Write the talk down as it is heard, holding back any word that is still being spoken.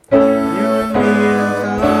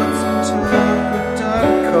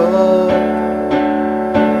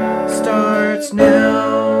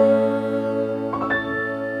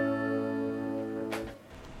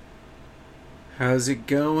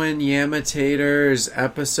going, Yamitators?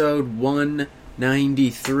 Episode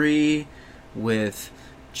 193 with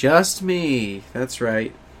just me. That's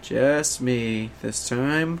right, just me this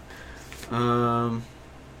time. I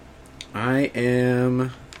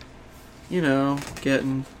am,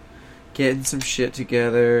 getting some shit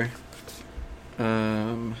together.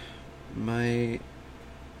 My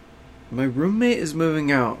roommate is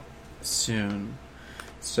moving out soon,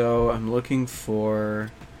 so I'm looking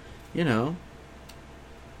for,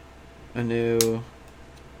 a new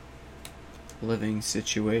living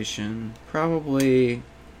situation. Probably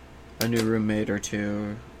a new roommate or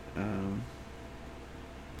two.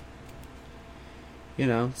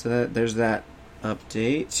 So there's that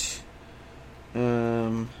update.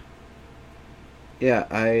 I'm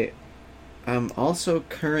also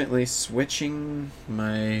currently switching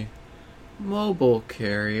my mobile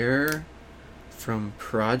carrier from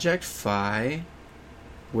Project Fi,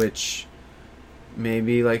 which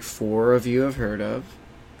maybe like 4 of you have heard of,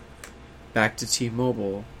 back to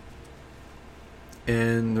T-Mobile.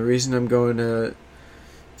 And the reason I'm going to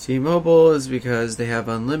T-Mobile is because they have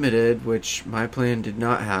unlimited, which my plan did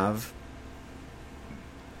not have.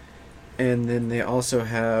 And then they also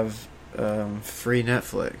have free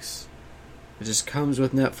Netflix. It just comes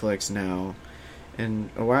with Netflix now. And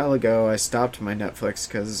a while ago I stopped my Netflix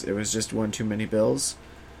because it was just one too many bills.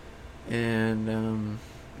 And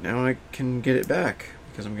now I can get it back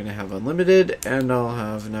because I'm going to have unlimited and I'll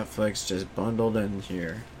have Netflix just bundled in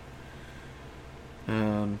here.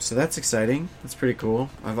 So that's exciting. That's pretty cool.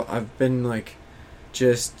 I've been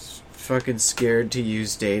just fucking scared to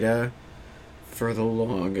use data for the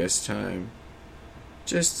longest time.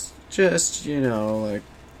 Just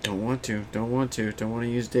don't want to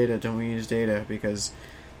use data, because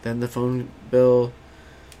then the phone bill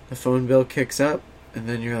kicks up, and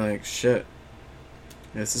then you're like, shit,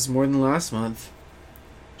 this is more than last month.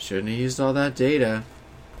 Shouldn't have used all that data.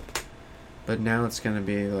 But now it's gonna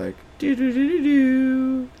be like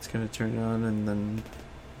do. It's gonna turn on, and then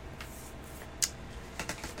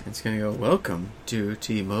it's gonna go, welcome to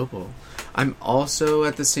T-Mobile. I'm also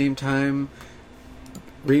at the same time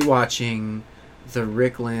rewatching the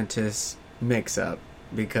Rick Lantis mix-up,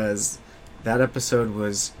 because that episode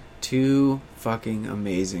was too fucking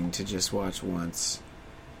amazing to just watch once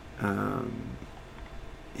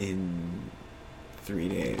in 3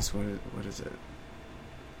 days. What is it?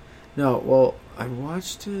 No, well, I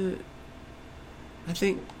watched it, I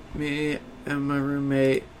think me and my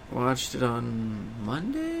roommate watched it on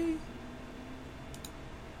Monday?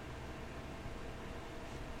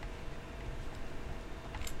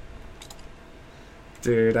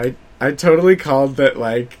 Dude, I totally called that,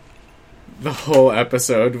 the whole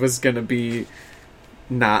episode was gonna be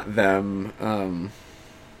not them,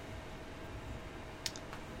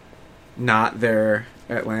 not their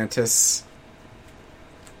Atlantis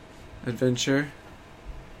adventure.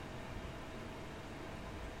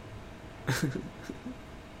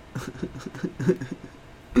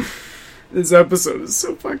 This episode is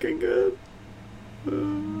so fucking good.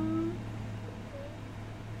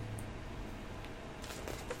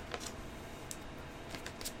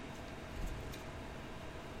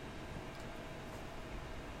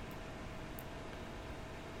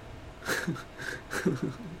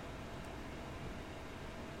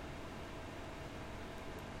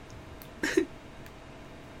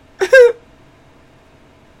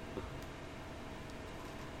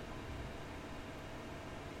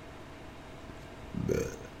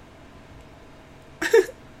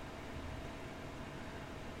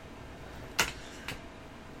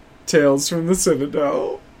 Tales from the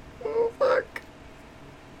Citadel. Oh, fuck.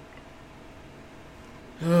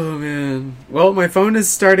 Oh, man. Well, my phone is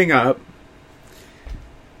starting up.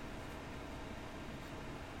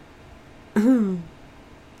 Dude,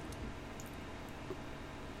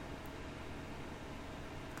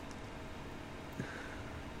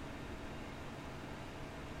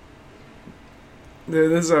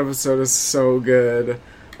 this episode is so good.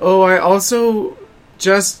 Oh, I also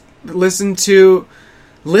just listened to...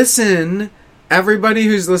 Listen, everybody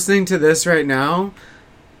who's listening to this right now,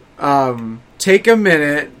 take a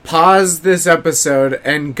minute, pause this episode,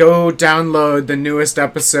 and go download the newest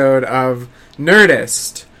episode of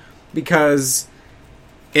Nerdist, because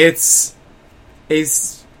it's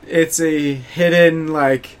a hidden,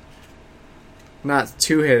 not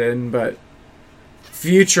too hidden, but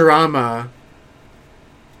Futurama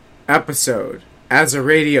episode as a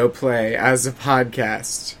radio play, as a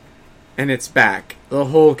podcast. And it's back. The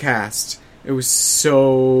whole cast. It was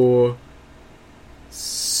so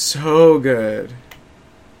good.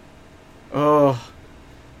 Oh,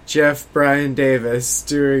 Jeff Brian Davis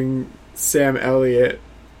doing Sam Elliott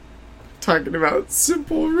talking about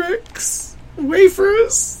Simple Rick's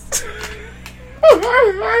wafers.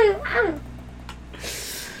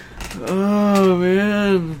 Oh,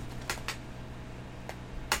 man.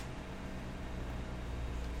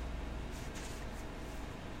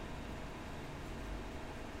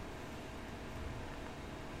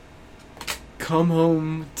 Come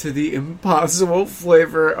home to the impossible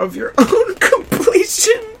flavor of your own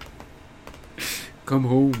completion. Come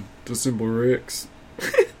home to Simple Rick's.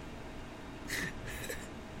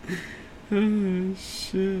 Oh,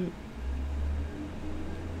 shit.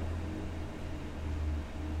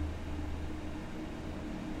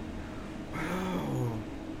 Wow.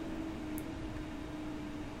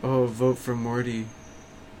 Oh, vote for Morty.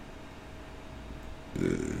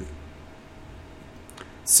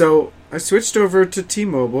 So, I switched over to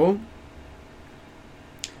T-Mobile.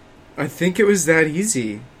 I think it was that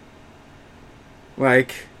easy.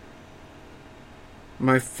 Like,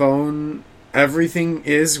 my phone, everything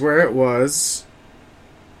is where it was.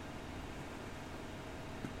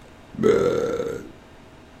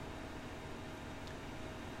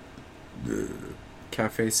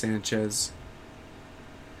 Cafe Sanchez.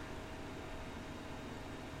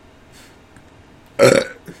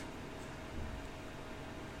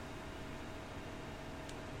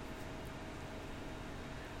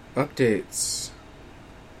 Updates.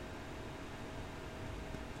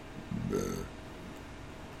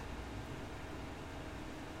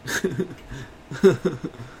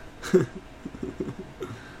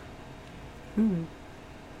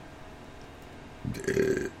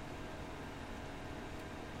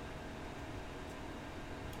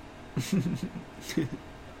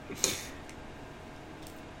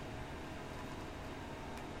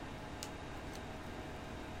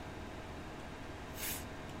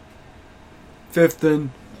 Fifth.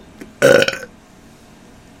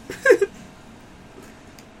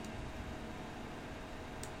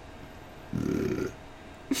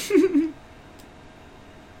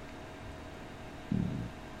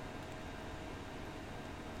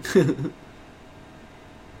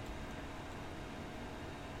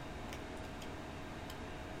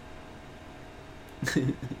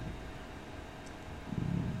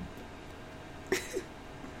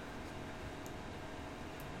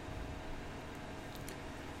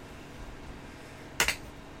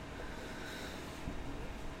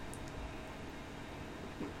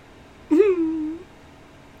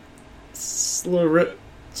 Slurret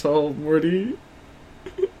tall Morty.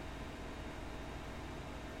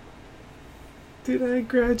 Did I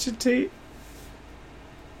graduate?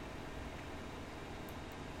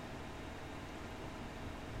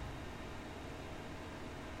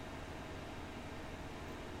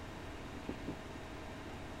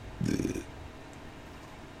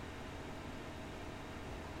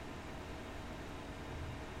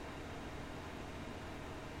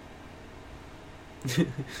 I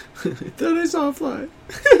thought I saw a fly.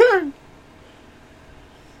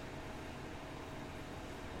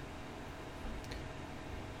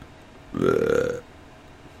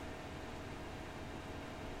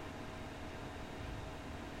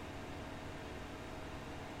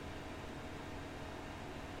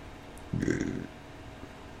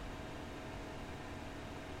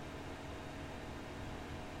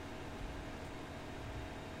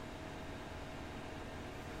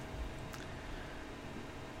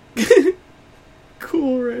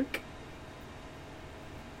 Cool, Rick.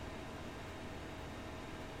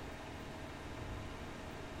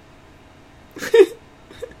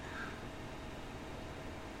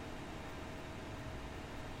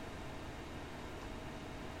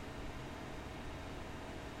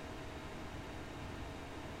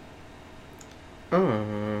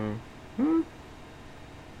 Oh. Huh?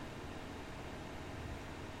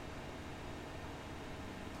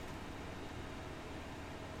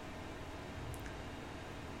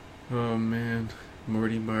 Oh man,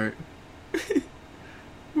 Morty Mart.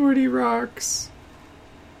 Morty rocks.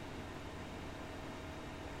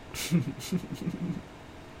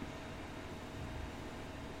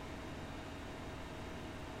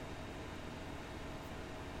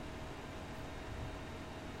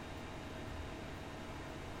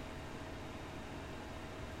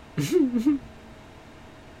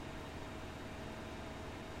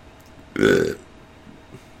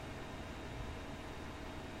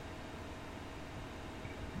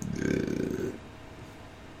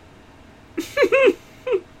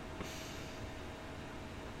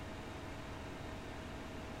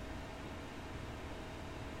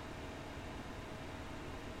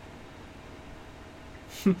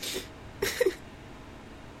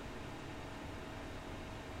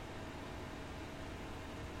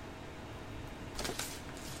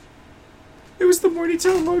 the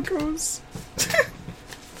Morningtown Locos.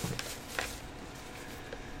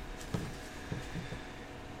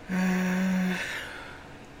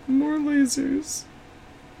 More lasers.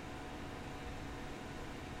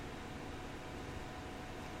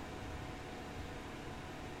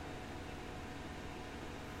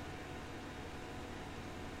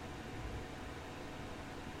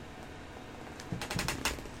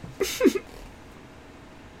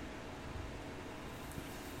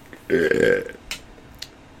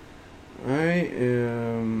 I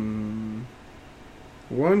am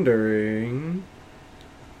wondering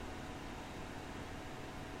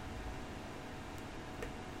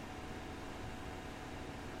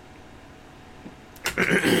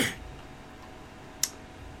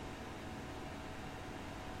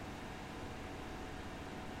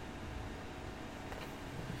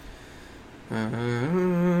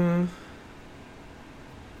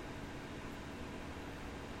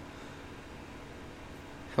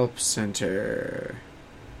help center.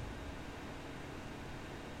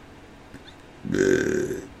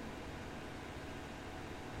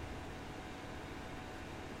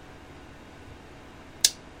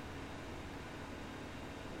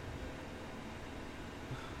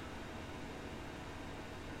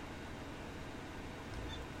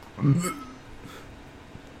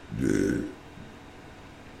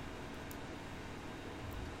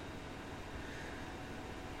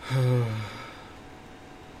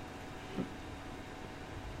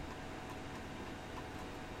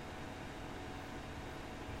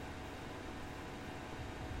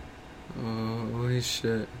 Holy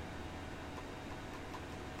shit.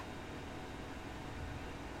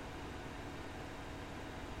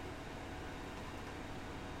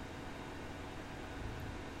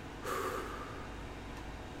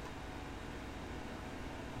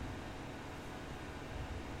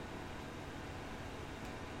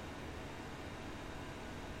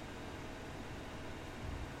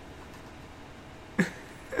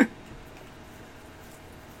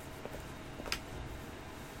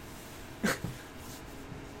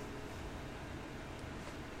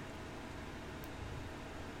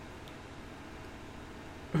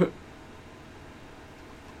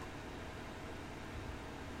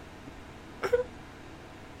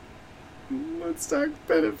 Let's talk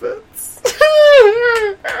benefits.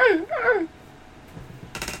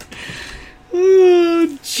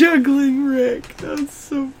 Oh, juggling Rick. That's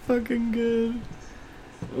so fucking good.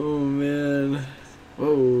 Oh man.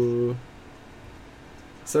 Whoa.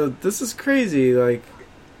 So this is crazy. Like,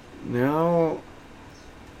 now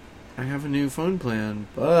I have a new phone plan,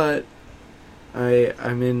 but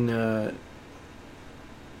I'm in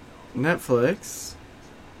Netflix.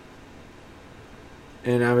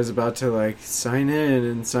 And I was about to, like, sign in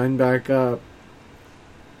and sign back up.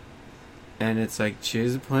 And it's like,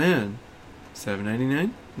 choose a plan. $7.99?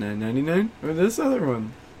 $9.99? Or this other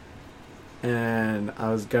one? And I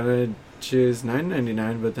was gonna choose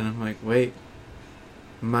 $9.99, but then I'm like, wait.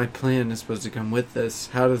 My plan is supposed to come with this.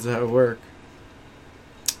 How does that work?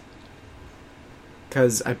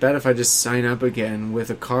 Because I bet if I just sign up again with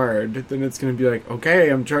a card, then it's gonna be like, okay,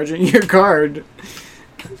 I'm charging your card.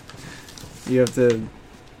 You have to...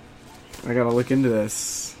 I gotta look into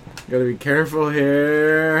this. Gotta be careful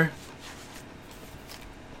here.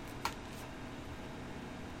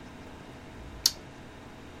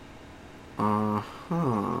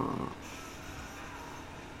 Uh-huh.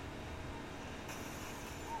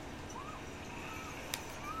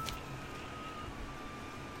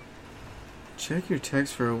 Check your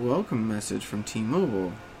text for a welcome message from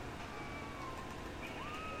T-Mobile.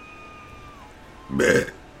 Bleh.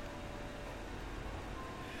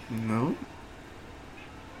 No?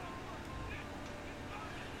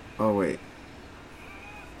 Oh, wait.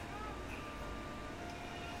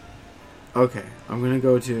 Okay, I'm gonna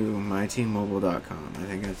go to mytmobile.com. I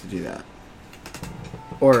think I have to do that.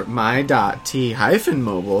 Or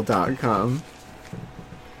my.t-mobile.com.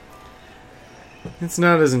 It's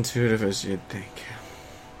not as intuitive as you'd think.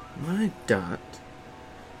 My.t-mobile.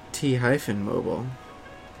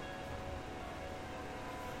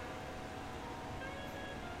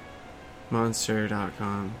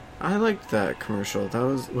 Monster.com. I liked that commercial. That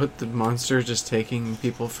was with the monster just taking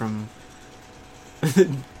people from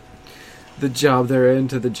the job they're in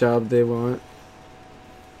to the job they want.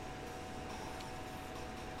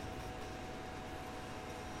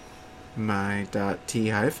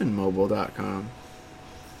 My.t-mobile.com.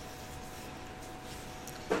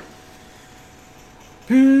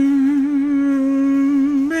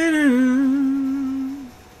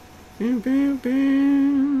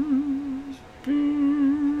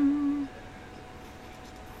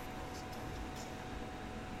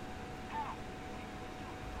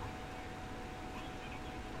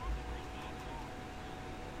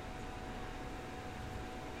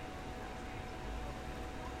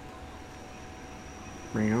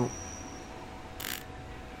 Meow.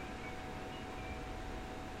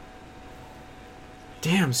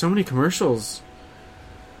 Damn, so many commercials.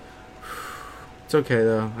 It's okay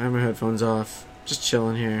though. I have my headphones off. Just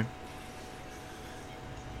chilling here.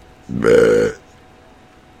 There's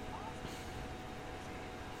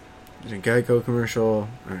a Geico commercial.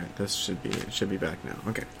 Alright, this should be back now.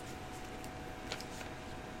 Okay.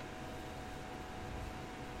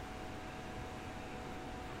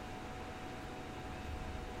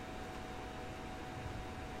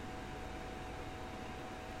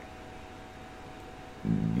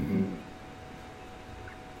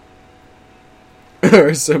 Our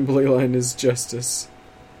assembly line is justice.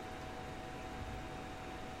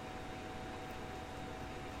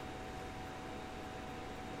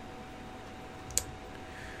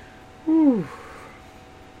 Whew.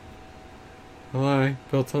 A lie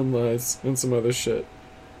built on lies and some other shit.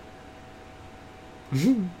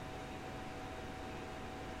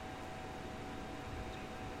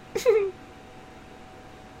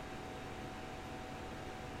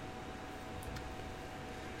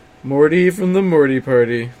 Morty from the Morty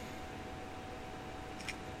Party.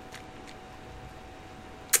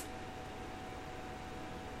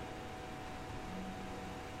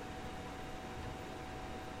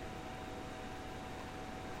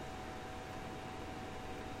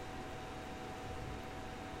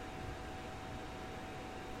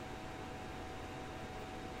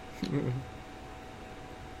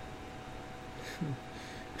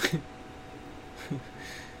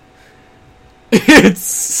 It's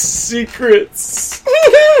secrets.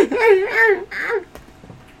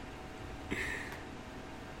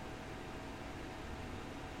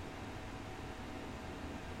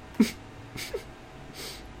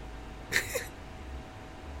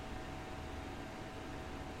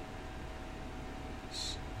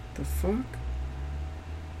 The fuck?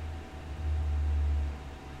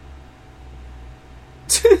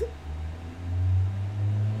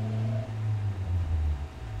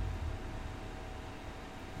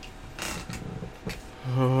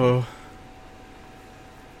 Oh.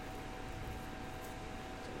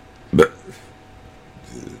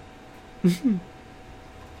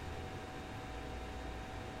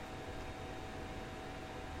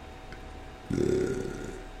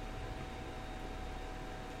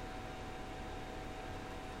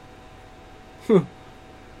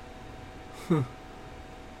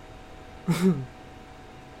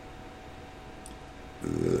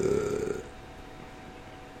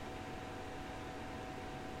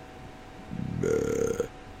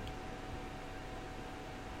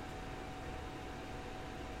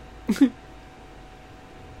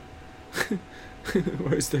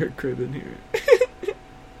 Why is there a crib in here?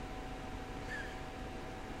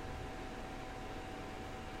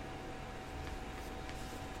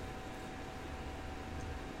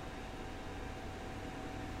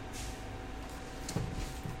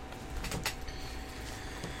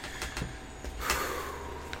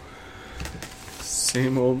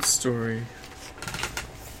 Same old story.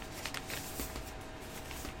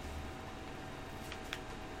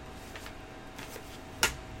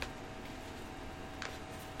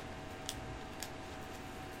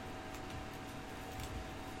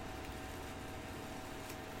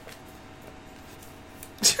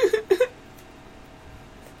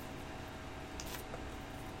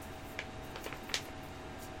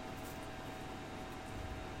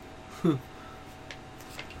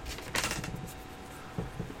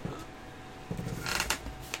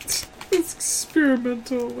 It's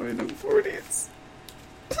experimental wine of 40s.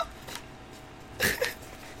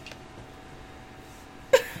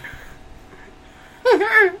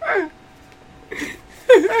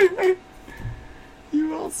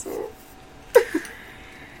 You also.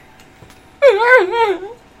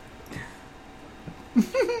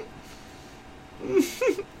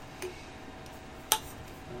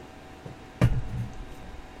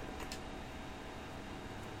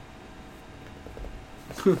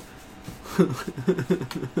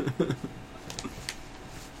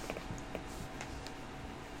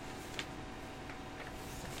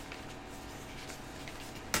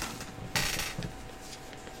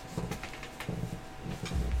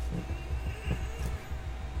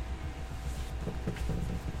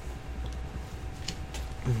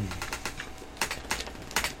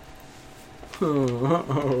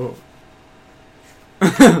 Oh.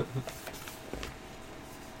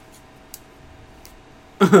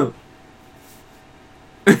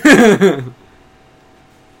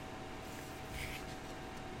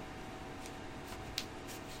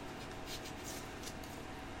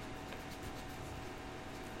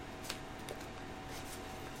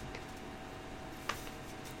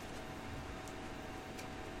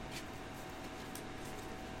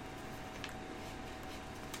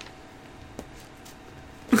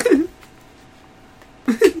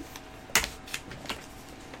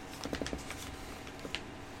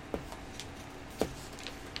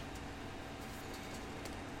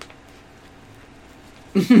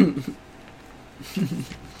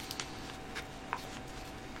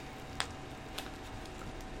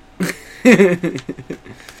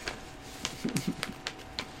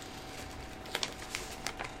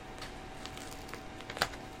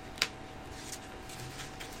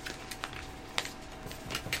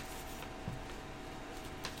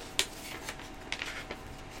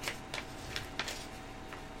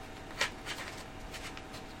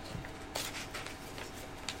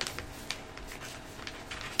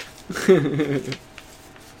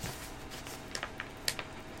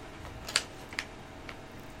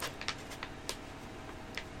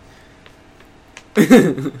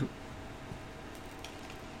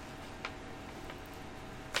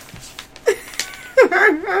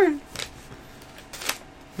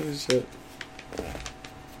 Oh shit.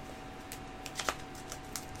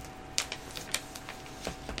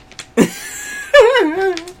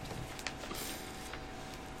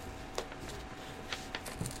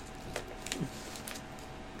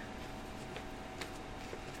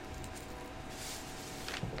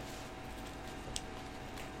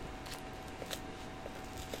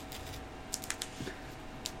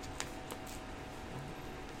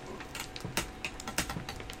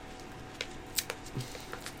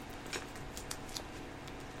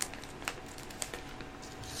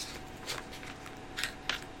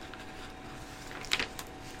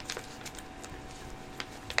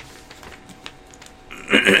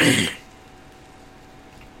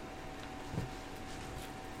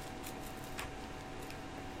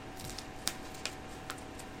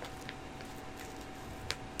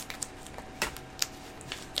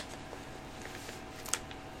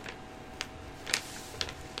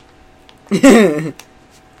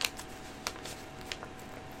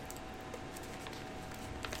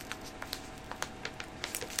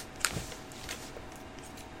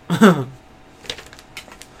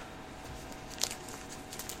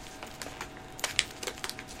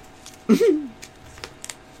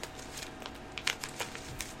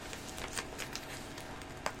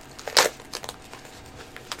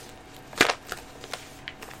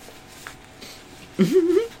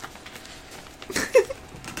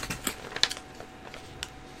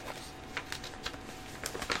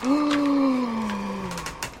 Oh.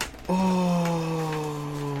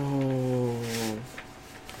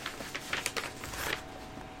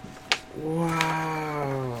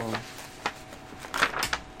 Wow.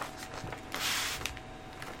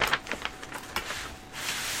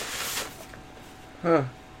 Huh.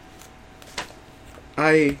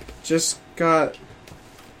 I just got...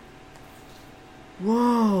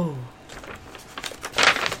 Whoa.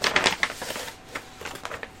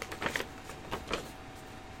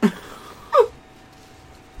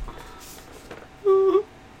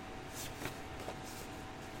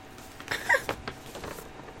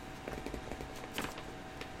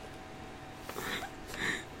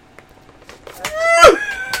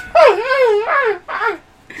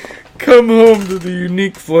 Come home to the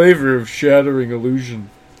unique flavor of shattering illusion.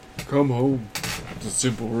 Come home to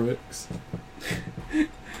Simple Ricks.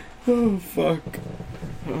 Oh, fuck.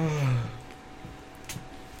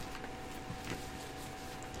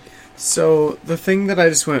 So, the thing that I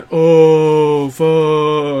just went, oh,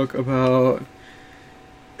 fuck, about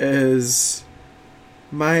is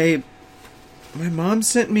my mom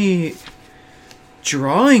sent me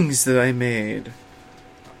drawings that I made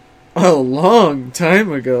a long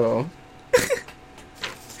time ago.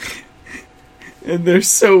 And they're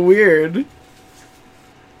so weird.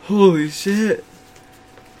 Holy shit.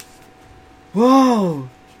 Whoa.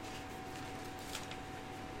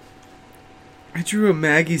 I drew a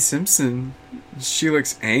Maggie Simpson. She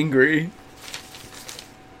looks angry.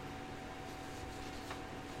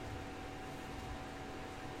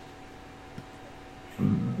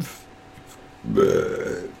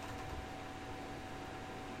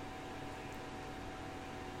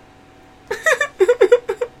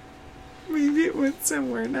 Maybe it went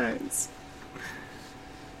somewhere nice.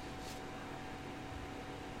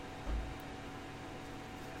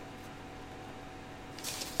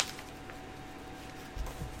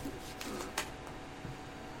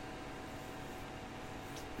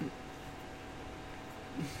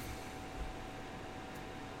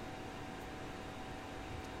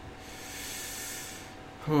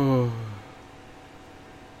 Oh.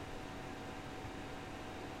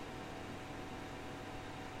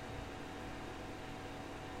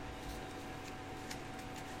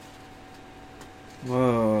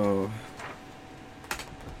 Whoa.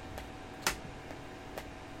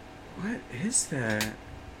 What is that?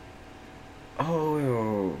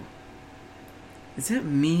 Oh. Is that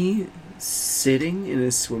me sitting in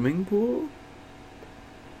a swimming pool?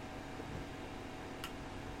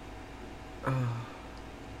 Oh.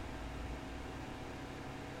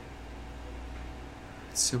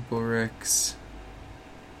 Simple Ricks.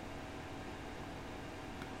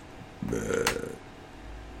 Bleh.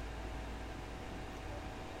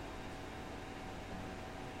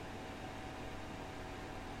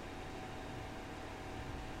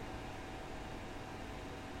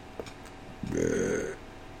 Bleh.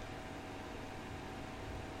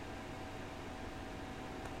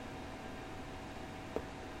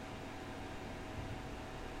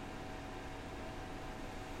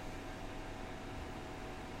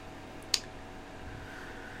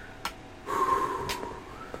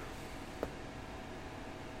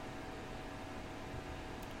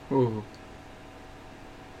 Ooh.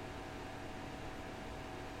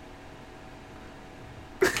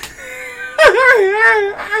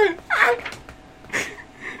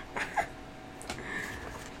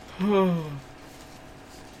 Oh.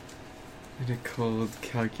 In a cold,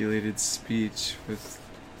 calculated speech with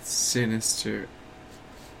sinister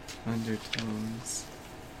undertones.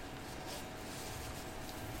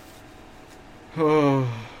 Oh.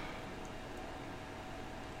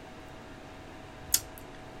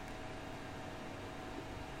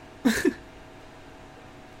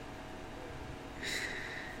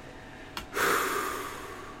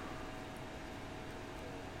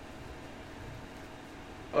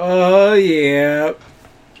 Oh, yeah.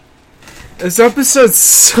 This episode's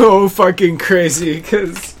so fucking crazy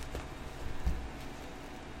because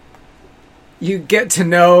you get to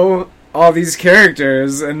know all these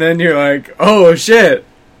characters and then you're like, oh shit.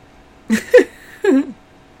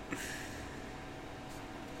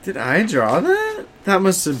 Did I draw that? That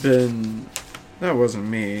must have been... That wasn't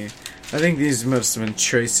me. I think these must have been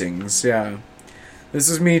tracings, yeah. This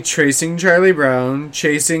is me tracing Charlie Brown,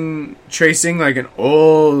 tracing like an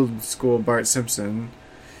old school Bart Simpson.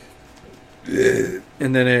 And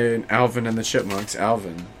then an Alvin and the Chipmunks,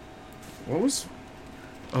 Alvin. What was...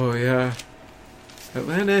 Oh, yeah.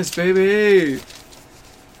 Atlantis, baby!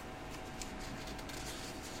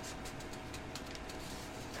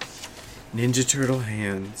 Ninja Turtle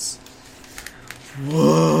hands.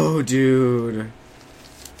 Whoa, dude.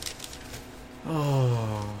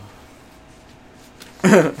 Oh.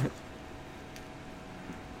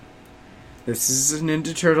 This is a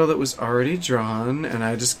Ninja Turtle that was already drawn, and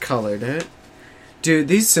I just colored it. Dude,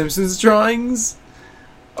 these Simpsons drawings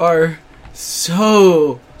are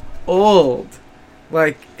so old.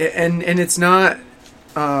 Like, and it's not,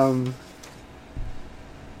 that,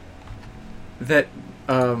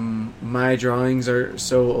 my drawings are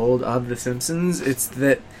so old of The Simpsons. It's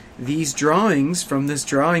that these drawings from this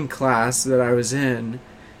drawing class that I was in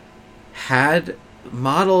had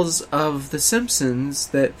models of The Simpsons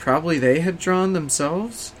that probably they had drawn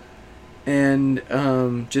themselves, and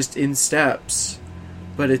just in steps.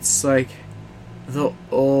 But it's like the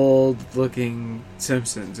old looking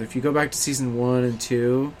Simpsons. If you go back to season 1 and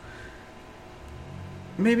 2,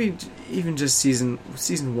 maybe even just season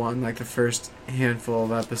 1, like the first handful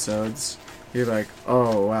of episodes, you're like,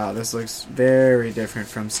 oh wow, this looks very different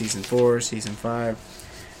from season 4, season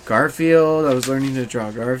 5. Garfield, I was learning to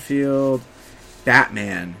draw Garfield.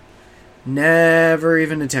 Batman, never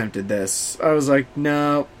even attempted this. I was like,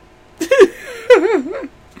 no.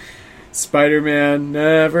 Spider-Man,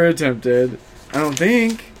 never attempted. I don't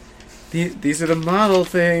think. These are the model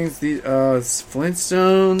things. These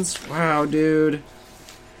Flintstones. Wow, dude.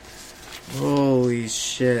 Holy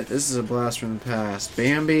shit. This is a blast from the past.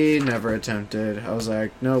 Bambi, never attempted. I was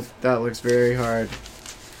like, nope, that looks very hard.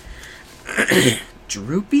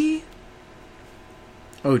 Droopy?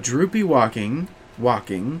 Oh, Droopy walking,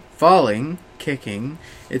 falling, kicking.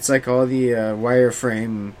 It's like all the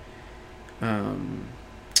wireframe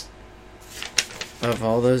of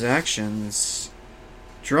all those actions.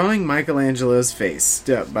 Drawing Michelangelo's face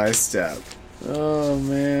step by step. Oh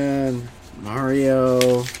man.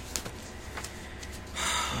 Mario.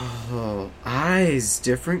 Oh, eyes.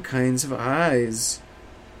 Different kinds of eyes.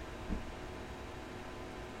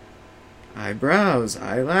 Eyebrows,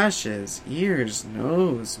 eyelashes, ears,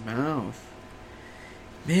 nose, mouth.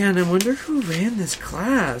 Man, I wonder who ran this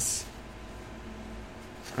class.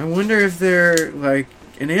 I wonder if they're like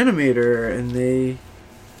an animator and they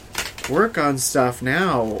work on stuff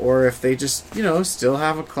now, or if they just, still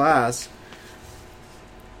have a class.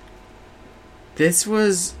 This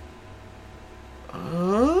was...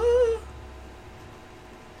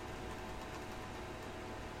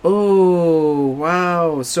 Oh,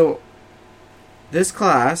 wow. So... This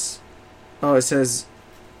class, it says,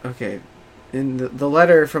 okay, in the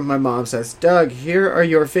letter from my mom says, Doug, here are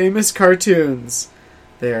your famous cartoons.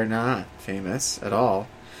 They are not famous at all.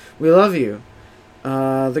 We love you.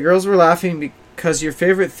 The girls were laughing because your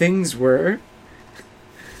favorite things were...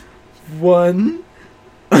 One...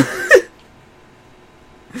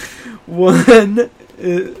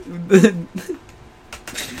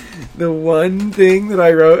 The one thing that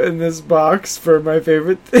I wrote in this box for my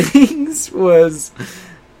favorite things was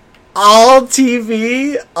all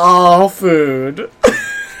TV, all food.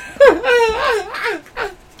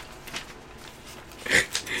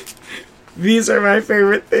 These are my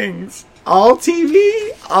favorite things. All TV,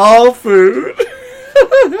 all food.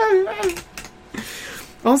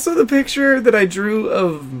 Also, the picture that I drew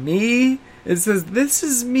of me, it says, "This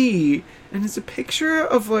is me." And it's a picture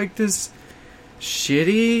of, like, this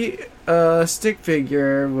shitty stick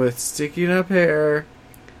figure with sticking up hair.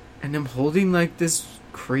 And I'm holding, like, this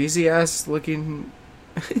crazy-ass looking...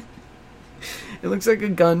 It looks like a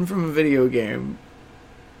gun from a video game.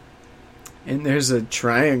 And there's a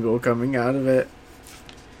triangle coming out of it.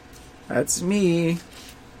 That's me.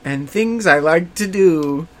 And things I like to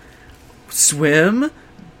do. Swim,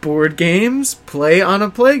 board games, play on a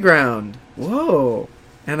playground. Whoa.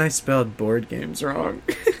 And I spelled board games wrong.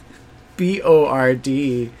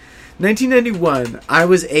 B-O-R-D. 1991. I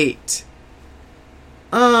was 8.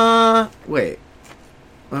 Wait.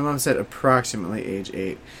 My mom said approximately age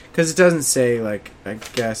 8. Because it doesn't say, like, I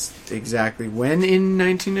guess exactly when in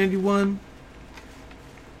 1991.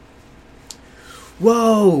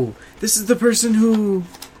 Whoa! This is the person who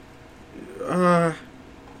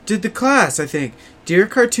did the class, I think. Dear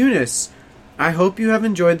cartoonists, I hope you have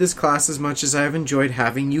enjoyed this class as much as I have enjoyed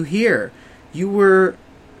having you here. You were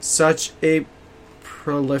such a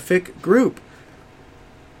prolific group.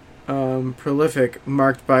 Prolific,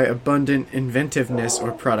 marked by abundant inventiveness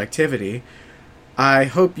or productivity. I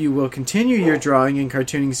hope you will continue your drawing and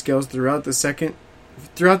cartooning skills throughout the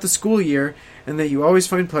school year, and that you always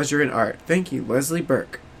find pleasure in art. Thank you, Leslie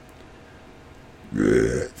Burke.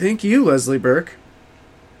 Thank you, Leslie Burke.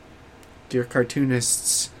 Dear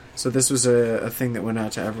cartoonists. So this was a thing that went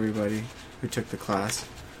out to everybody who took the class.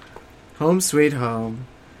 Home sweet home.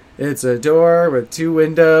 It's a door with 2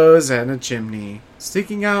 windows and a chimney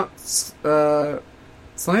sticking out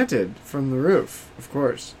slanted from the roof, of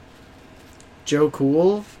course. Joe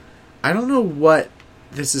Cool. I don't know what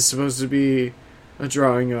this is supposed to be a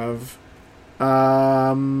drawing of.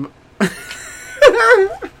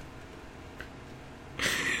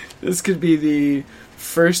 This could be the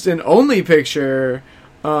first and only picture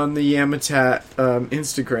on the Yamatat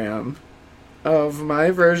Instagram of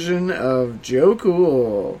my version of Joe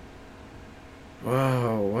Cool.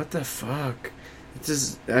 Whoa, what the fuck? It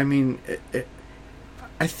just, I mean,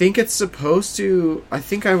 I think it's supposed to... I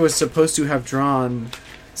think I was supposed to have drawn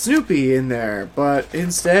Snoopy in there, but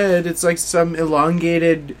instead it's like some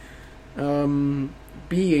elongated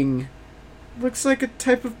being. Looks like a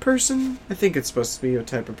type of person. I think it's supposed to be a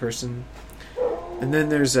type of person. And then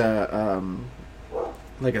there's a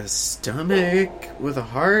like a stomach with a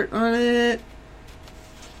heart on it.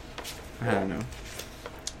 I don't know.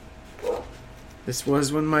 This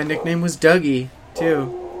was when my nickname was Dougie,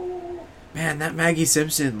 too. Man, that Maggie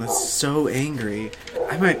Simpson looks so angry.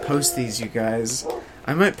 I might post these, you guys.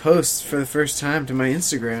 I might post for the first time to my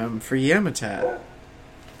Instagram for Yamatat.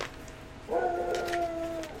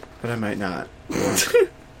 But I might not.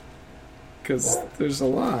 Because there's a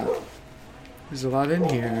lot. There's a lot in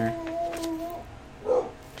here.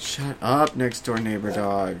 Shut up, next door neighbor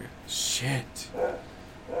dog. Shit.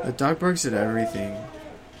 The dog barks at everything.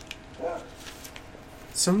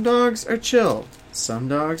 Some dogs are chill. Some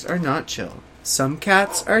dogs are not chill. Some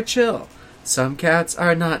cats are chill. Some cats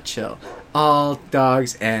are not chill. All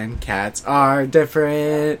dogs and cats are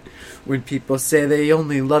different. When people say they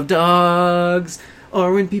only love dogs,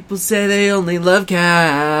 or when people say they only love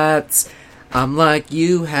cats, I'm like,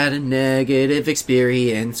 you had a negative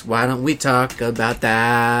experience. Why don't we talk about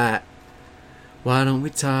that? Why don't we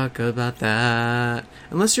talk about that?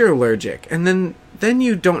 Unless you're allergic. And then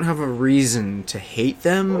you don't have a reason to hate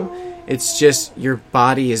them. It's just your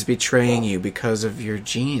body is betraying you because of your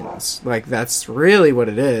genes. Like, that's really what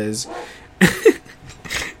it is.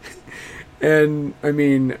 And, I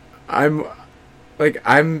mean,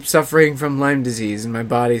 I'm suffering from Lyme disease and my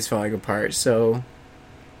body's falling apart, so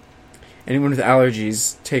anyone with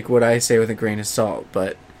allergies, take what I say with a grain of salt.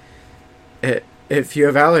 But if you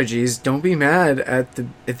have allergies, don't be mad at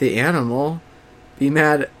the animal. Be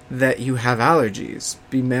mad that you have allergies.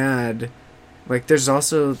 Be mad. Like, there's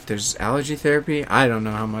allergy therapy. I don't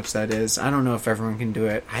know how much that is. I don't know if everyone can do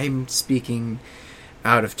it. I'm speaking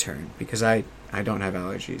out of turn because I don't have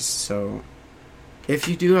allergies. So if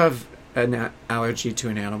you do have an allergy to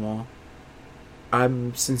an animal,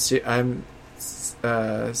 I'm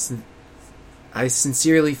I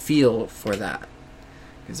sincerely feel for that.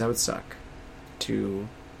 Because that would suck. To,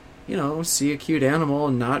 see a cute animal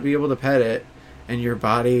and not be able to pet it, and your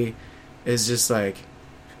body is just like,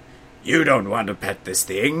 you don't want to pet this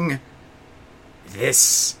thing.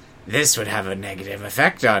 This would have a negative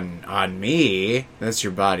effect on me. That's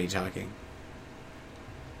your body talking.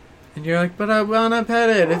 And you're like, but I want to pet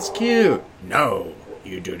it. It's cute. No,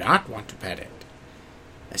 you do not want to pet it.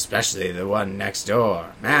 Especially the one next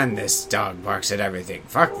door. Man, this dog barks at everything.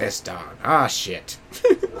 Fuck this dog. Ah, shit.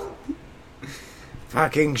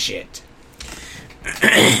 Fucking shit.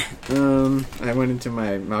 I went into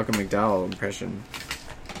my Malcolm McDowell impression.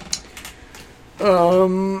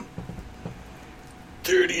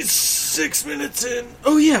 36 minutes in.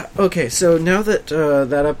 Oh, yeah. Okay, so now that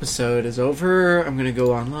that episode is over, I'm going to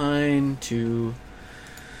go online to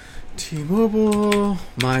T-Mobile,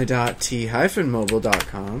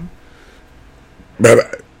 my.t-mobile.com.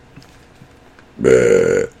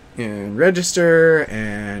 And register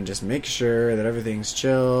and just make sure that everything's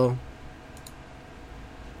chill.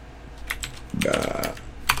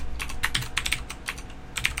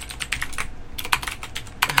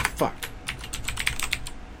 Fuck.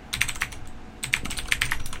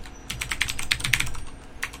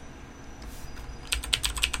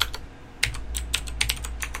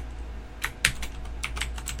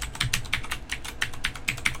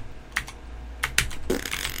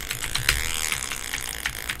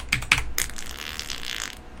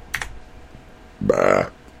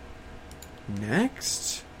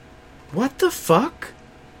 Next. What the fuck?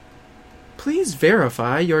 Please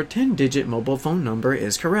verify your 10-digit mobile phone number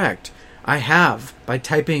is correct. I have, by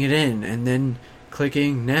typing it in and then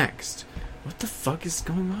clicking next. What the fuck is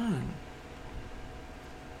going on?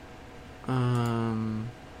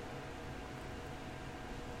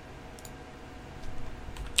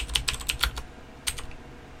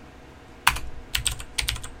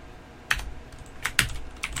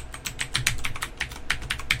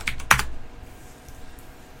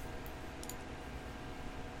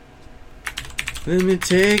 Let me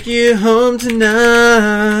take you home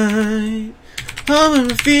tonight. Home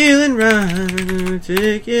and I'm feeling right. Let me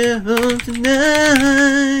take you home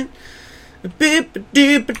tonight. A beep a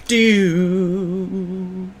doop a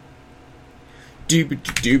doo. Doop a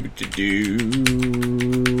doop a doo.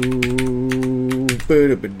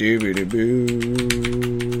 Boop a doop a boo.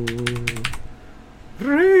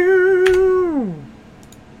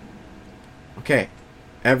 Okay,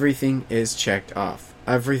 everything is checked off.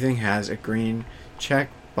 Everything has a green check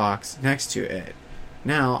box next to it.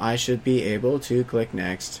 Now I should be able to click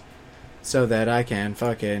next so that I can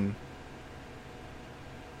fucking...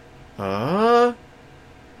 Okay,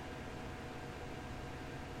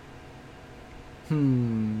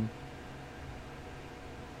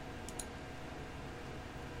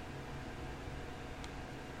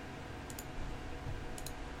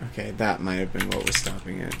 that might have been what was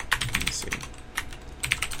stopping it. Let me see.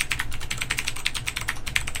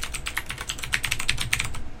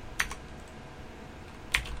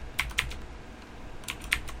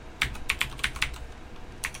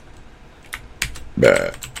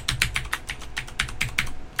 Bah.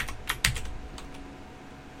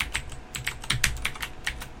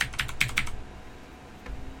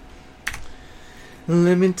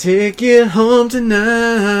 Let me take you home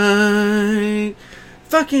tonight.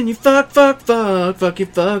 Fucking you fuck, fuck, fuck. Fuck you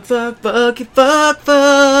fuck, fuck, fuck you fuck,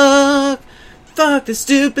 fuck. Fuck the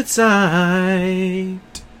stupid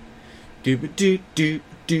site.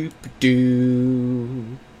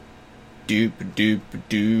 Doop-a-doop-doop-doop-a-doo.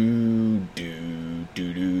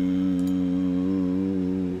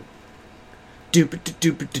 Doop-a-doop-a-doo-doo-doo.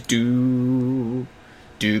 Doop-a-doop-a-doo.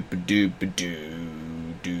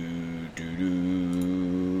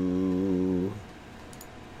 Doop-a-doop-a-doo-doo-doo-doo.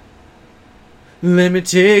 Let me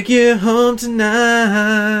take you home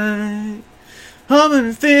tonight. Home and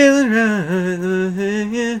I'm feeling right. Let me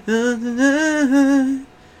take you home tonight.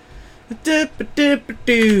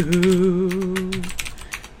 Doop-a-doop-a-doo.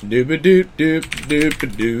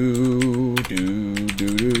 Doop-a-doop-doop-doop-a-doo.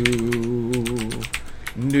 Doo-doo-doo.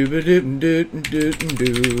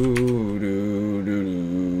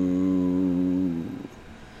 Doop-a-doop-doop-doop-doo-doo-doo.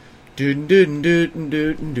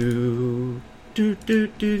 Doo-doo-doo-doo-doo-doo.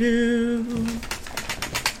 Do-do-do-do.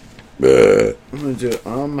 I'm gonna do it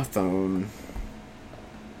on my phone.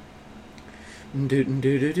 Do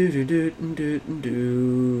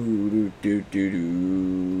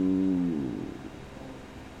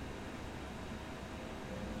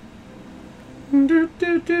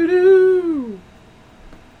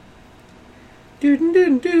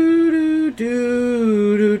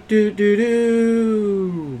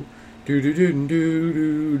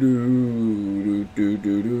do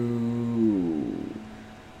do do.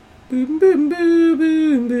 Boom boom boom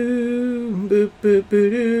boom boom boom boom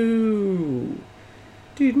boom.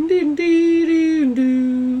 Doo doo doo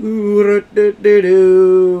doo doo doo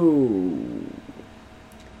doo.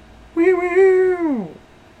 Wee wee.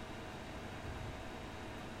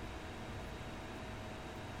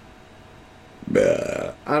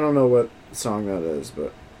 I don't know what song that is,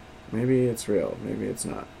 but maybe it's real, maybe it's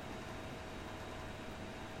not.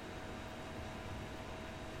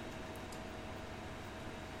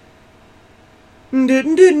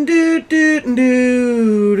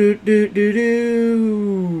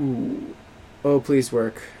 Oh, please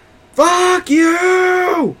work. Fuck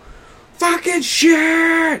you! Fucking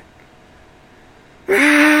shit!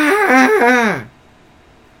 Ah!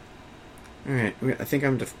 Alright, I think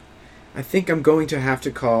I'm going to have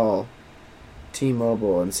to call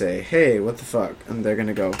T-Mobile and say, hey, what the fuck? And they're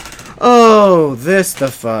gonna go, oh, this the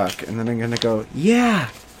fuck. And then I'm gonna go, yeah,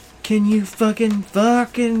 can you fucking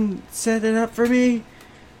set it up for me?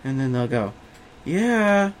 And then they'll go,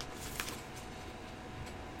 yeah.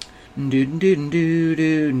 Because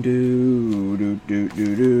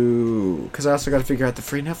I also got to figure out the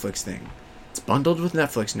free Netflix thing. It's bundled with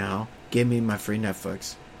Netflix now. Give me my free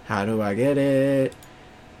Netflix. How do I get it?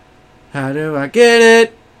 How do I get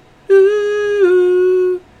it?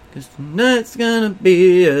 Ooh, 'cause tonight's gonna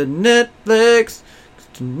be a Netflix. 'Cause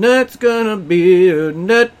tonight's gonna be a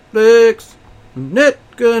Netflix. Tonight's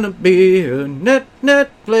gonna be a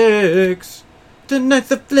Netflix. Tonight's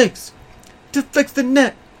the flicks. To flex the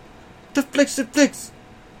net. To flex it flicks.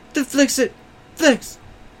 To flex it flex.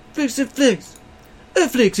 Flex it flicks. A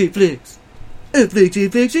flexy flicks. A flexy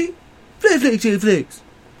flexy. Flexy flicks.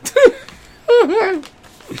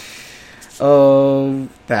 Oh,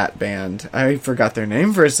 that band. I forgot their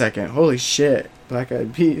name for a second. Holy shit. Black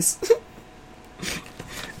Eyed Peas.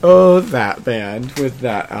 Oh, that band with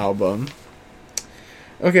that album.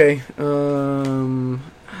 Okay, I'm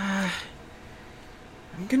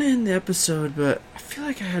gonna end the episode, but I feel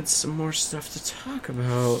like I had some more stuff to talk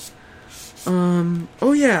about.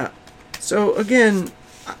 Oh yeah. So again,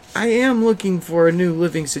 I am looking for a new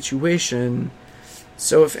living situation.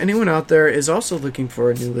 So if anyone out there is also looking for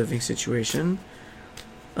a new living situation,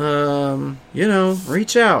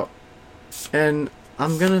 reach out. And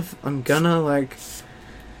I'm gonna like,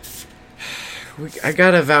 I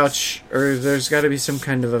gotta vouch, or there's gotta be some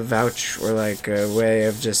kind of a vouch, or like a way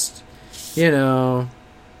of just,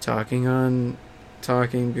 talking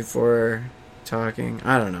before talking.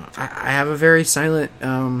 I don't know. I have a very silent,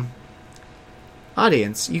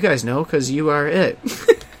 audience. You guys know, 'cause you are it.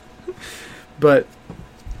 But,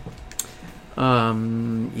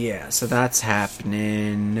 yeah, so that's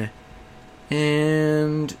happening.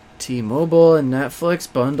 And T-Mobile and Netflix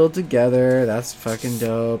bundled together. That's fucking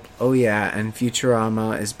dope. Oh yeah, and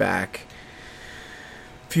Futurama is back.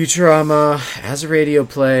 Futurama as a radio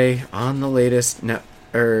play on the latest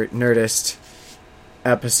Nerdist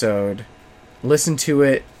episode. Listen to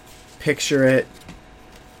it, picture it,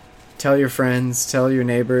 tell your friends, tell your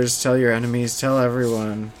neighbors, tell your enemies, tell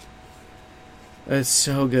everyone. It's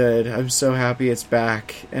so good. I'm so happy it's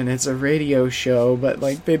back. And it's a radio show, but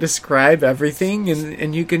like they describe everything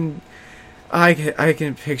and you can I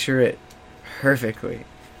can picture it perfectly.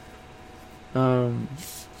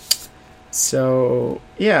 So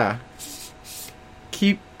yeah.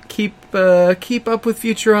 Keep up with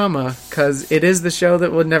Futurama, 'cause it is the show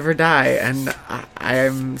that will never die, and I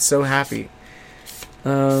am so happy.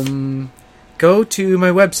 Go to my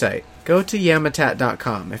website. Go to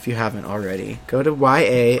yamatat.com if you haven't already. Go to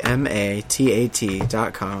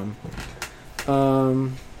YAMATAT.com.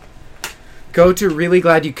 Go to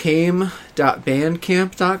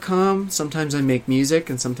reallyglad.you.came.bandcamp.com. Sometimes I make music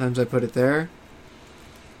and sometimes I put it there.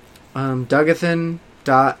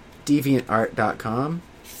 Dougathan.deviantart.com.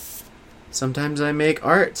 Sometimes I make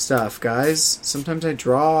art stuff, guys. Sometimes I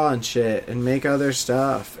draw and shit and make other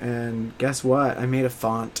stuff. And guess what? I made a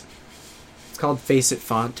font. It's called Face It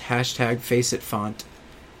Font. #Face It Font.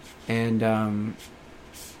 And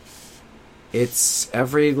it's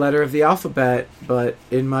every letter of the alphabet, but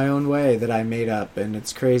in my own way that I made up. And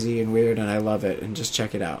it's crazy and weird and I love it. And just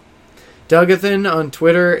check it out. Dougathan on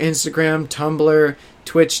Twitter, Instagram, Tumblr,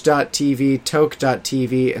 Twitch.tv,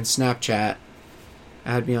 Toke.tv, and Snapchat.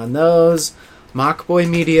 Add me on those.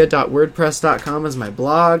 Mockboymedia.wordpress.com is my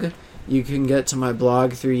blog. You can get to my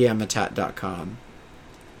blog through yamatat.com.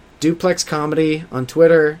 Duplex Comedy on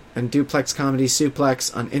Twitter and Duplex Comedy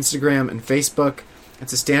Suplex on Instagram and Facebook.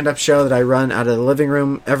 It's a stand-up show that I run out of the living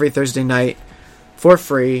room every Thursday night for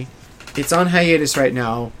free. It's on hiatus right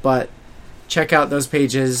now, but check out those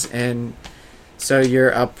pages and so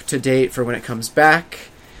you're up to date for when it comes back.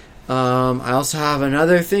 I also have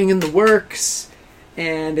another thing in the works,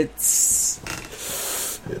 and it's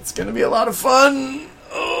gonna be a lot of fun.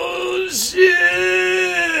 Oh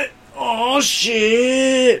shit! Oh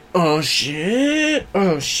shit! Oh shit!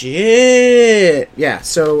 Oh shit! Yeah,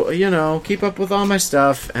 so, keep up with all my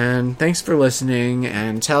stuff, and thanks for listening,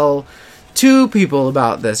 and tell 2 people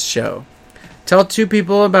about this show. Tell 2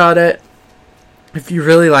 people about it. If you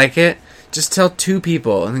really like it, just tell 2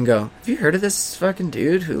 people, and then go, have you heard of this fucking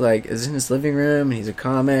dude who, is in his living room, and he's a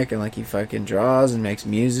comic, and, he fucking draws and makes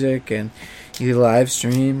music, and he live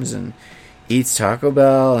streams, and eats Taco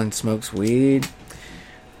Bell, and smokes weed,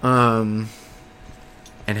 and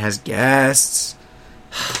has guests.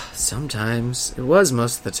 Sometimes. It was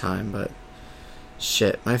most of the time, but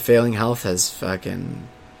shit, my failing health has fucking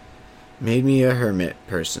made me a hermit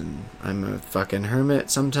person. I'm a fucking hermit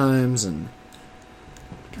sometimes, and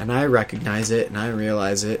I recognize it, and I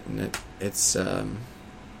realize it, and it's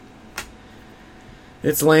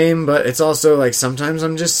lame, but it's also, sometimes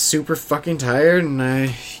I'm just super fucking tired, and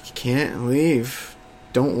I can't leave.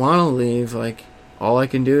 Don't want to leave. All I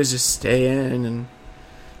can do is just stay in and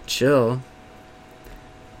chill.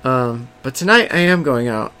 But tonight I am going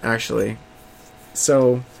out, actually.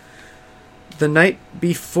 So, the night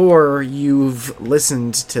before you've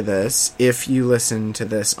listened to this, if you listen to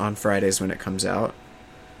this on Fridays when it comes out,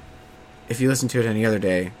 if you listen to it any other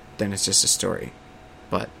day, then it's just a story.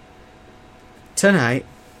 But tonight,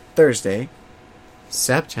 Thursday,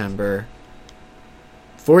 September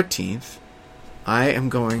 14th, I am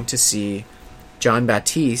going to see Jon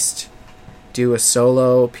Batiste do a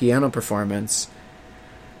solo piano performance.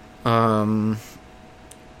 And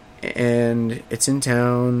it's in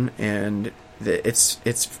town, and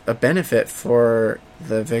it's a benefit for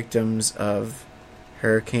the victims of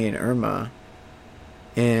Hurricane Irma.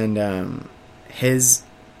 And his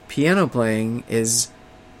piano playing is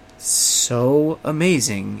so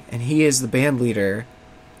amazing, and he is the band leader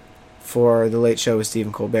for The Late Show with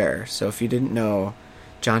Stephen Colbert. So if you didn't know,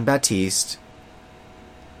 Jon Batiste,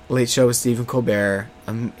 Late Show with Stephen Colbert,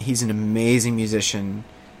 he's an amazing musician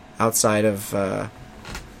outside of the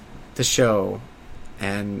show,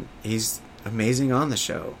 and he's amazing on the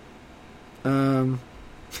show. I'm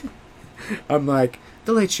like,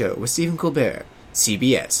 The Late Show with Stephen Colbert,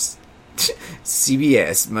 CBS.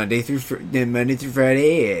 CBS, Monday through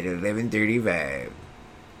Friday at 11:35.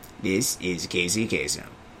 This is Casey Kasem.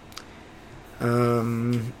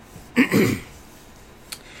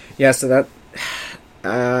 Yeah, so that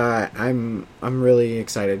I'm really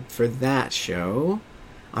excited for that show.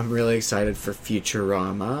 I'm really excited for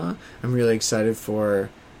Futurama. I'm really excited for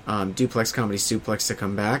Duplex Comedy Suplex to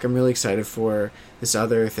come back. I'm really excited for this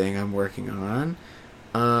other thing I'm working on.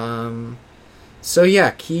 So yeah,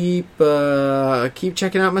 keep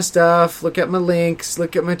checking out my stuff. Look at my links.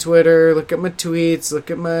 Look at my Twitter. Look at my tweets. Look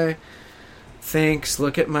at my thanks.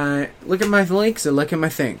 Look at my links and look at my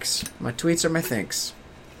thanks. My tweets are my thanks.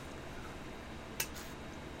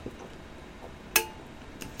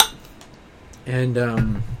 And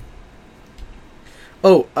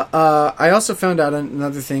I also found out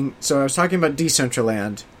another thing. So I was talking about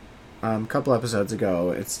Decentraland a couple episodes ago.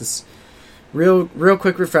 It's this real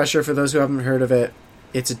quick refresher for those who haven't heard of it.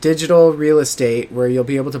 It's a digital real estate where you'll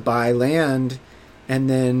be able to buy land and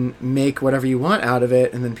then make whatever you want out of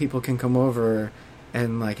it, and then people can come over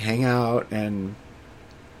and hang out and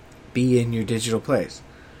be in your digital place.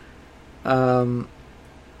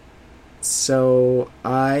 So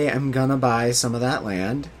I am gonna buy some of that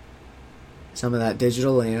land, some of that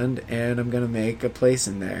digital land, and I'm gonna make a place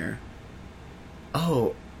in there.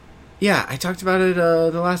 Oh, yeah, I talked about it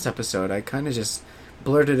the last episode. I kind of just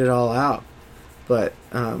blurted it all out. But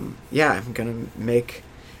yeah,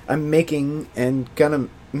 I'm making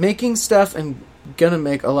stuff and gonna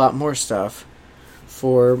make a lot more stuff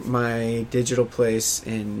for my digital place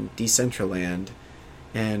in Decentraland.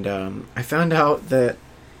 And I found out that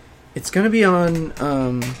it's going to be on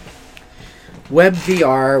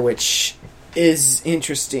WebVR, which is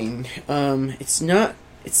interesting. It's not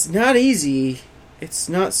easy. It's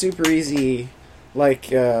not super easy like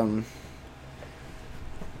AltSpace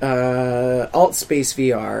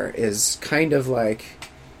VR is kind of like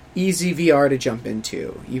easy VR to jump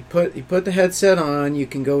into. You put the headset on, you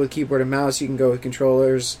can go with keyboard and mouse, you can go with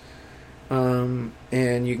controllers, and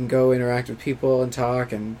you can go interact with people and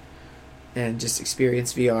talk and just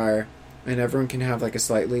experience VR, and everyone can have a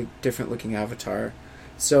slightly different looking avatar.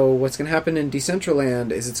 So what's going to happen in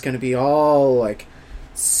Decentraland is it's going to be all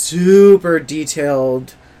super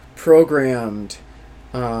detailed, programmed,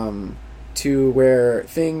 to where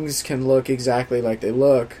things can look exactly like they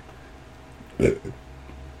look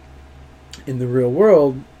in the real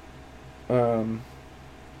world,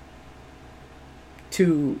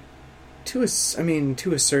 to a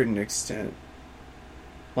certain extent,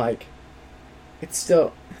 like, it's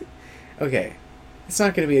still okay. It's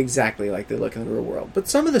not going to be exactly like they look in the real world, but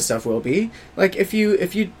some of the stuff will be. Like if you're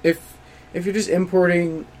just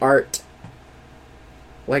importing art,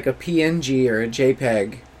 like a PNG or a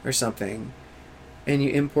JPEG or something, and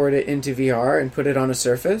you import it into VR and put it on a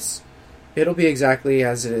surface, it'll be exactly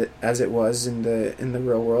as it was in the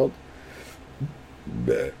real world.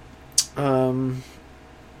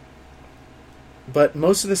 But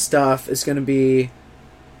most of the stuff is going to be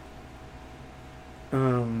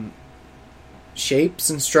shapes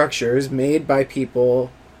and structures made by people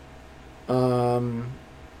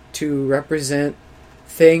to represent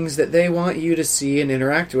things that they want you to see and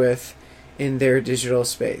interact with in their digital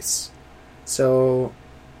space. So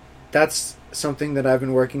that's something that I've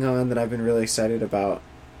been working on, that I've been really excited about.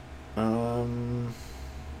 What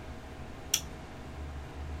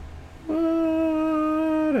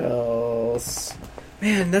else?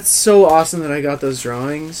 Man, that's so awesome that I got those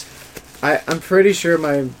drawings. I'm pretty sure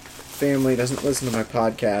my family doesn't listen to my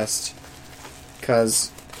podcast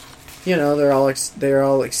because, you know, they're all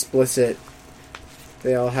explicit.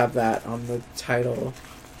 They all have that on the title,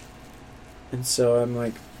 and so I'm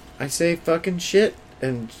like, I say fucking shit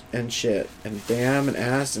and shit and damn and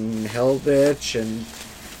ass and hell bitch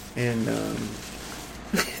and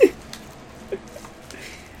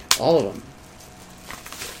all of them.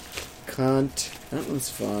 Cunt. That one's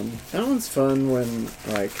fun. That one's fun when,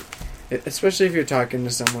 like, especially if you're talking to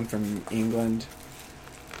someone from England.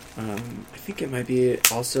 I think it might be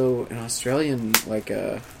also an Australian, like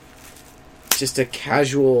just a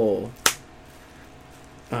casual.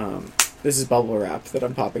 This is bubble wrap that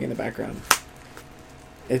I'm popping in the background.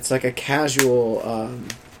 It's like a casual,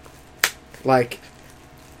 like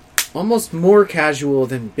almost more casual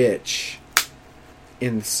than bitch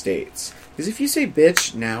in the States. Because if you say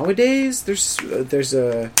bitch nowadays, there's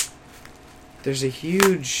a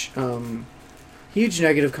huge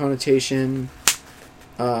negative connotation,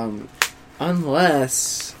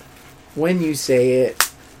 unless when you say it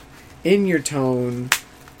in your tone,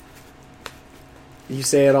 you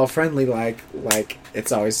say it all friendly like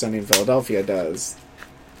It's Always Sunny in Philadelphia does.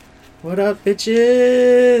 What up,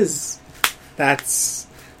 bitches? That's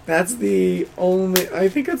the only. I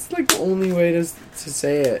think that's like the only way to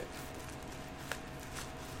say it.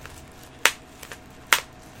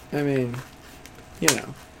 I mean, you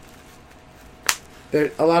know,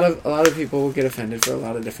 there a lot of people will get offended for a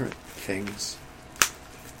lot of different things.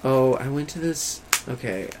 Oh, I went to this.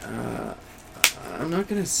 Okay, I'm not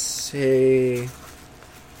gonna say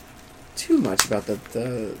too much about the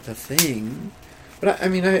thing, but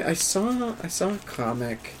I saw a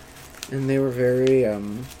comic, and they were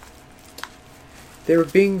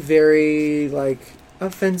being very like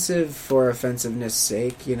offensive for offensiveness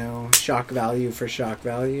sake, you know, shock value for shock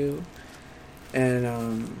value,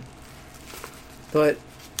 and but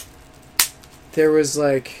there was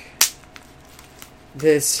like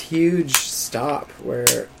this huge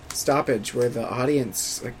stoppage where the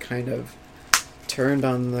audience like kind of turned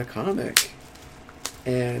on the comic,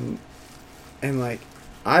 and like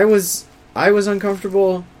I was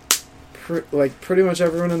uncomfortable. Like pretty much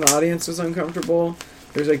everyone in the audience was uncomfortable.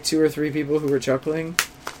 There's like 2 or 3 people who were chuckling,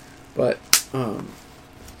 but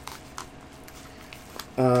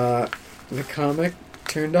the comic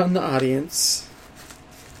turned on the audience,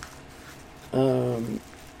 and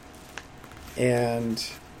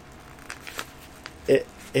it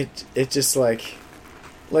just like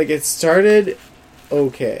it started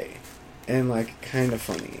okay and like kind of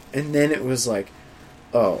funny, and then it was like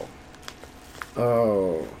oh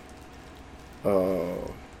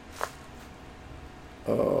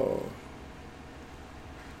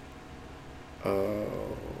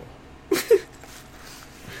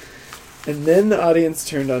and then the audience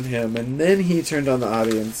turned on him, and then he turned on the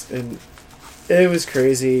audience, and it was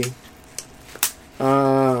crazy.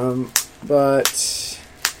 But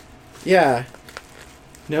yeah,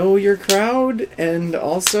 know your crowd, and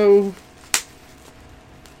also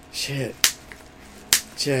shit,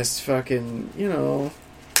 just fucking, you know,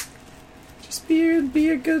 just be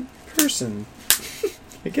a good person.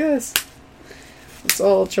 I guess let's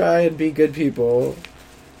all try and be good people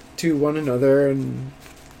to one another and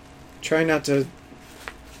try not to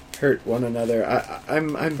hurt one another.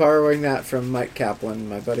 I'm borrowing that from Mike Kaplan,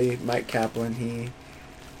 my buddy Mike Kaplan.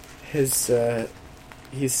 He's said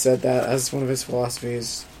that as one of his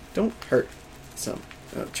philosophies. Don't hurt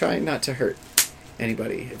try not to hurt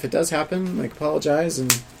anybody. If it does happen, like, apologize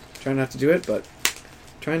and try not to do it, but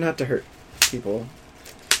try not to hurt. people.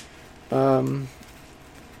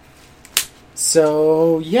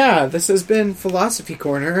 So, yeah, this has been Philosophy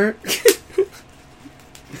Corner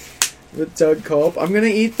with Doug Culp. I'm going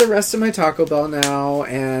to eat the rest of my Taco Bell now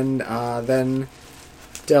and then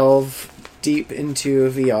delve deep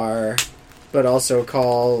into VR, but also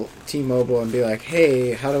call T-Mobile and be like,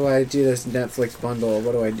 hey, how do I do this Netflix bundle?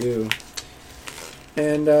 What do I do?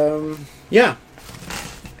 And, yeah.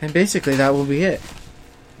 And basically that will be it.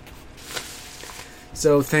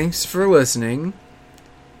 So thanks for listening.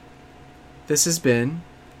 This has been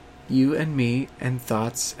You and Me and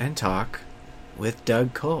Thoughts and Talk with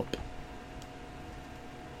Doug Culp.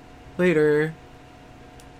 Later.